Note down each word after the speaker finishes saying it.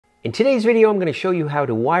In today's video, I'm going to show you how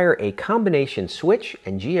to wire a combination switch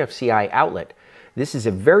and GFCI outlet. This is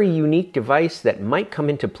a very unique device that might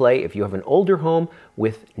come into play if you have an older home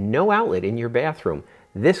with no outlet in your bathroom.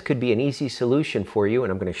 This could be an easy solution for you,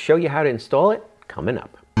 and I'm going to show you how to install it coming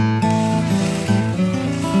up.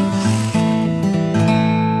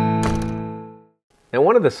 Now,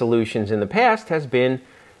 one of the solutions in the past has been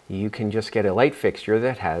you can just get a light fixture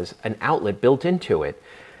that has an outlet built into it.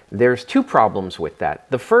 There's two problems with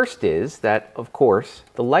that. The first is that, of course,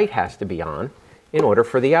 the light has to be on in order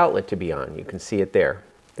for the outlet to be on. You can see it there.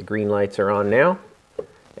 The green lights are on now,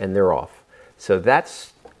 and they're off. So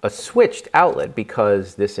that's a switched outlet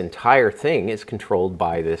because this entire thing is controlled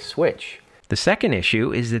by this switch. The second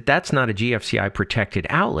issue is that that's not a GFCI protected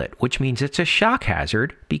outlet, which means it's a shock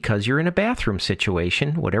hazard because you're in a bathroom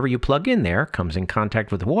situation. Whatever you plug in there comes in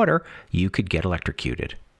contact with water, you could get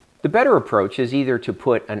electrocuted. The better approach is either to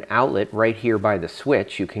put an outlet right here by the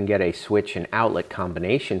switch. You can get a switch and outlet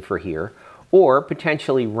combination for here, or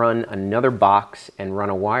potentially run another box and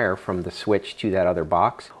run a wire from the switch to that other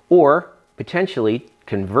box, or potentially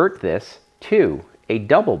convert this to a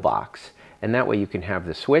double box, and that way you can have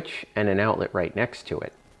the switch and an outlet right next to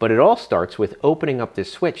it. But it all starts with opening up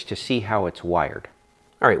this switch to see how it's wired.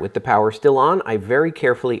 All right, with the power still on, I very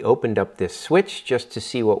carefully opened up this switch just to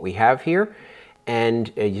see what we have here.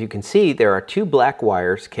 And as you can see, there are two black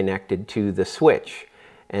wires connected to the switch.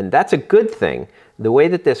 And that's a good thing. The way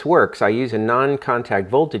that this works, I use a non-contact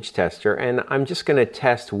voltage tester, and I'm just going to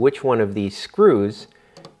test which one of these screws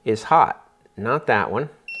is hot. Not that one.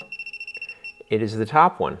 It is the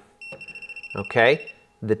top one. Okay?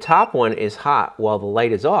 The top one is hot while the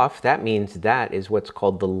light is off. That means that is what's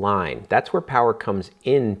called the line. That's where power comes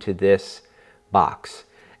into this box.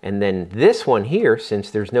 And then this one here, since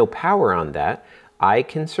there's no power on that, I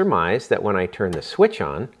can surmise that when I turn the switch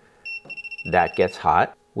on, that gets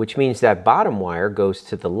hot, which means that bottom wire goes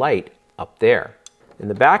to the light up there. In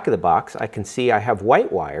the back of the box, I can see I have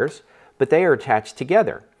white wires, but they are attached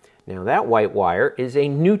together. Now that white wire is a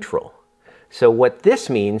neutral. So what this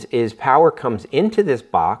means is power comes into this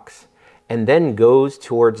box and then goes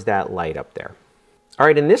towards that light up there. All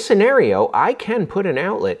right, in this scenario, I can put an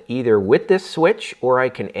outlet either with this switch, or I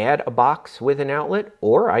can add a box with an outlet,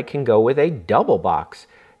 or I can go with a double box,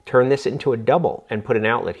 turn this into a double and put an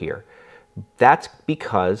outlet here. That's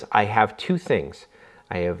because I have two things.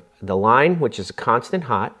 I have the line, which is a constant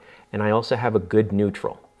hot, and I also have a good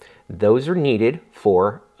neutral. Those are needed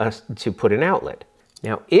for us to put an outlet.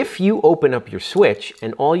 Now, if you open up your switch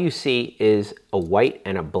and all you see is a white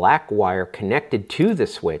and a black wire connected to the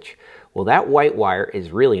switch, well, that white wire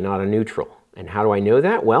is really not a neutral. And how do I know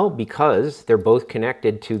that? Well, because they're both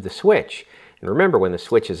connected to the switch. And remember, when the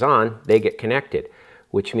switch is on, they get connected,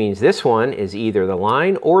 which means this one is either the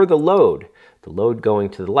line or the load going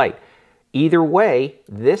to the light. Either way,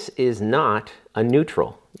 this is not a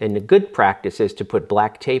neutral. And the good practice is to put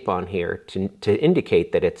black tape on here to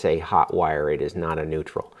indicate that it's a hot wire. It is not a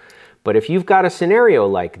neutral. But if you've got a scenario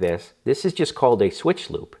like this, this is just called a switch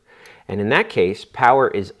loop. And in that case, power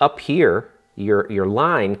is up here. Your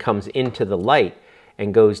line comes into the light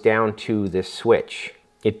and goes down to this switch.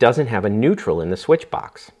 It doesn't have a neutral in the switch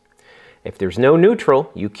box. If there's no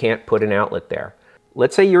neutral, you can't put an outlet there.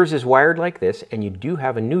 Let's say yours is wired like this and you do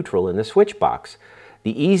have a neutral in the switch box.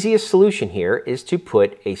 The easiest solution here is to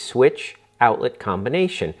put a switch outlet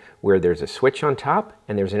combination where there's a switch on top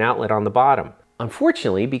and there's an outlet on the bottom.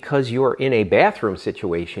 Unfortunately, because you're in a bathroom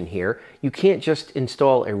situation here, you can't just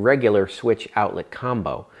install a regular switch outlet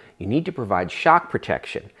combo. You need to provide shock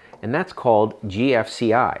protection, and that's called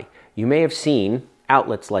GFCI. You may have seen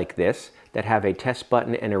outlets like this that have a test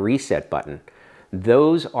button and a reset button.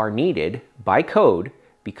 Those are needed by code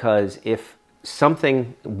because if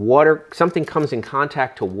something comes in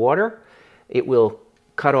contact to water, it will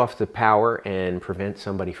cut off the power and prevent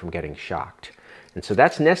somebody from getting shocked. And so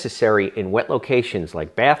that's necessary in wet locations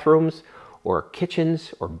like bathrooms or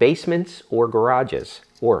kitchens or basements or garages,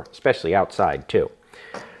 or especially outside too.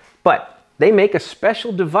 But they make a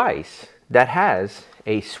special device that has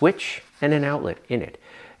a switch and an outlet in it.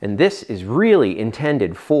 And this is really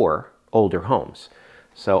intended for older homes.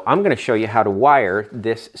 So I'm going to show you how to wire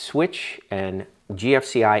this switch and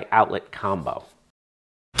GFCI outlet combo.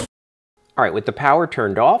 All right, with the power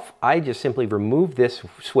turned off, I just simply remove this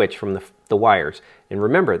switch from the wires. And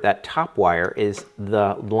remember, that top wire is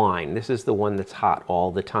the line. This is the one that's hot all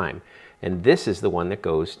the time. And this is the one that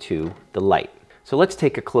goes to the light. So let's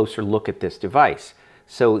take a closer look at this device.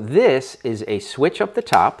 So this is a switch up the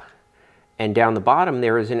top, and down the bottom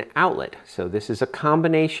there is an outlet. So this is a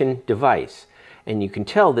combination device. And you can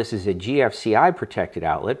tell this is a GFCI protected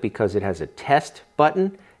outlet because it has a test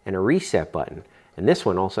button and a reset button. And this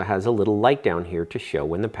one also has a little light down here to show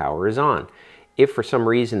when the power is on. If for some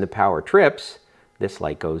reason the power trips, this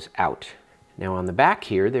light goes out. Now on the back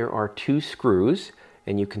here, there are 2 screws,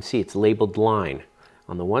 and you can see it's labeled line.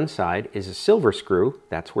 On the one side is a silver screw.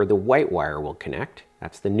 That's where the white wire will connect.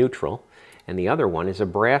 That's the neutral. And the other one is a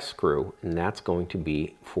brass screw, and that's going to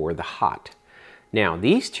be for the hot. Now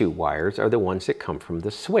these 2 wires are the ones that come from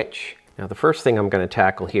the switch. Now the first thing I'm going to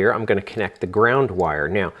tackle here, I'm going to connect the ground wire.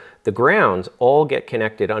 Now the grounds all get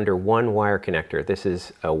connected under one wire connector. This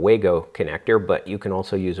is a Wago connector, but you can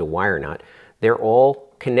also use a wire nut. They're all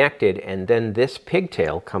connected, and then this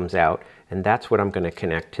pigtail comes out, and that's what I'm going to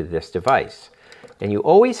connect to this device. And you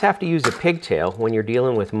always have to use a pigtail when you're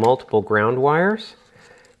dealing with multiple ground wires,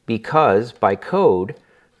 because by code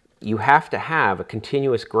you have to have a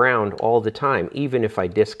continuous ground all the time, even if I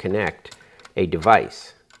disconnect a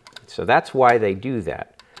device. So that's why they do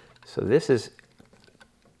that. So this is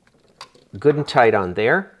good and tight on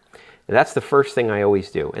there. And that's the first thing I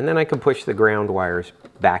always do. And then I can push the ground wires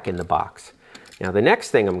back in the box. Now the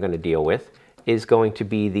next thing I'm going to deal with is going to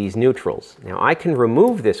be these neutrals. Now I can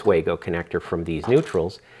remove this Wago connector from these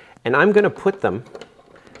neutrals, and I'm going to put them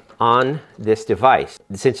on this device.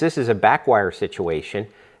 Since this is a back wire situation,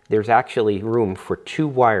 there's actually room for 2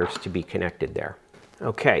 wires to be connected there.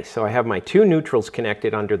 Okay, so I have my 2 neutrals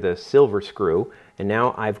connected under the silver screw, and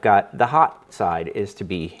now I've got the hot side is to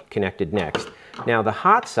be connected next. Now the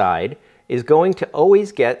hot side is going to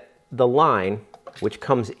always get the line which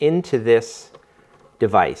comes into this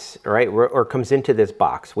device, right, or comes into this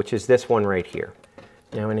box, which is this one right here.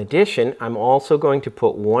 Now in addition, I'm also going to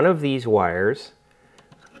put one of these wires,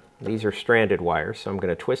 these are stranded wires, so I'm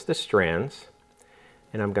going to twist the strands,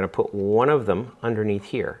 and I'm going to put one of them underneath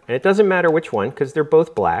here. And it doesn't matter which one, because they're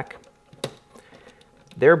both black.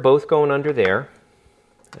 They're both going under there,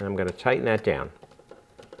 and I'm going to tighten that down.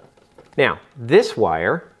 Now, this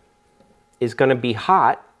wire is going to be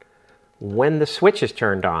hot when the switch is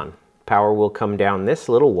turned on. Power will come down this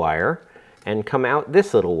little wire and come out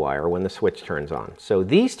this little wire when the switch turns on. So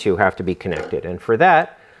these 2 have to be connected, and for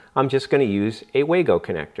that, I'm just going to use a Wago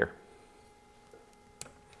connector.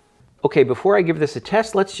 Okay, before I give this a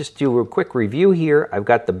test, let's just do a quick review here. I've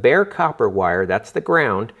got the bare copper wire, that's the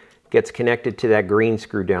ground, gets connected to that green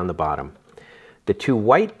screw down the bottom. The 2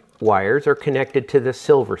 white wires are connected to the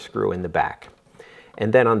silver screw in the back.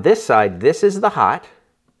 And then on this side, this is the hot,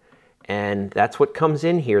 and that's what comes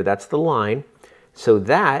in here, that's the line. So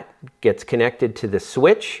that gets connected to the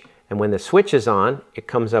switch, and when the switch is on, it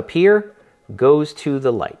comes up here, goes to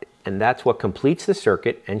the light. And that's what completes the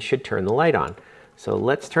circuit and should turn the light on. So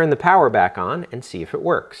let's turn the power back on and see if it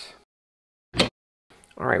works.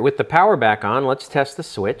 All right, with the power back on, let's test the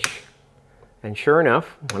switch. And sure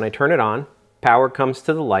enough, when I turn it on, power comes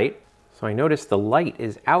to the light. So I notice the light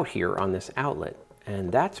is out here on this outlet,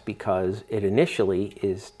 and that's because it initially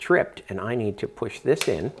is tripped, and I need to push this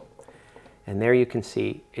in. And there you can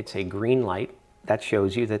see it's a green light. That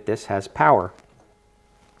shows you that this has power.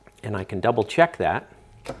 And I can double check that.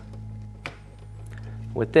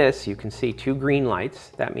 With this, you can see 2 green lights.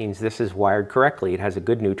 That means this is wired correctly. It has a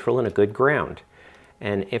good neutral and a good ground.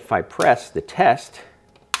 And if I press the test,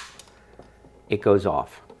 it goes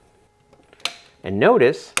off. And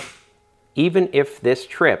notice, even if this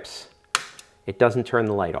trips, it doesn't turn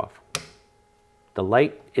the light off. The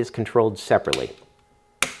light is controlled separately.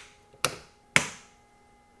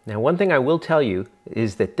 Now, one thing I will tell you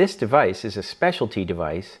is that this device is a specialty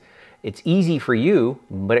device. It's easy for you,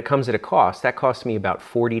 but it comes at a cost. That cost me about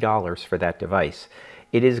 $40 for that device.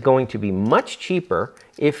 It is going to be much cheaper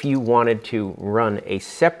if you wanted to run a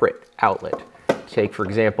separate outlet. Take, for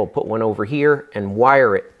example, put one over here and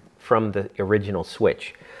wire it from the original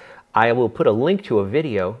switch. I will put a link to a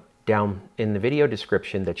video down in the video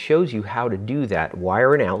description that shows you how to do that,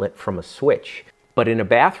 wire an outlet from a switch. But in a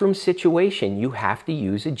bathroom situation, you have to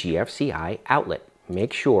use a GFCI outlet.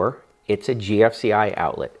 Make sure it's a GFCI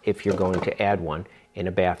outlet if you're going to add one in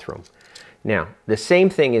a bathroom. Now, the same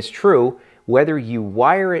thing is true whether you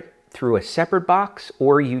wire it through a separate box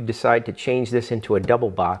or you decide to change this into a double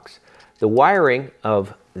box. The wiring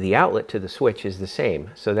of the outlet to the switch is the same,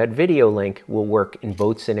 so that video link will work in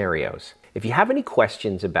both scenarios. If you have any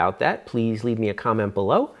questions about that, please leave me a comment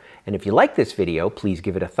below. And if you like this video, please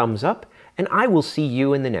give it a thumbs up, and I will see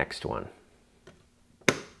you in the next one.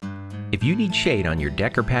 If you need shade on your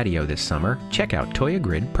deck or patio this summer, check out Toya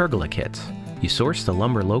Grid Pergola Kits. You source the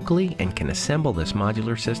lumber locally and can assemble this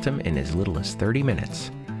modular system in as little as 30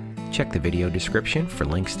 minutes. Check the video description for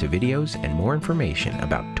links to videos and more information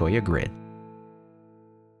about Toya Grid.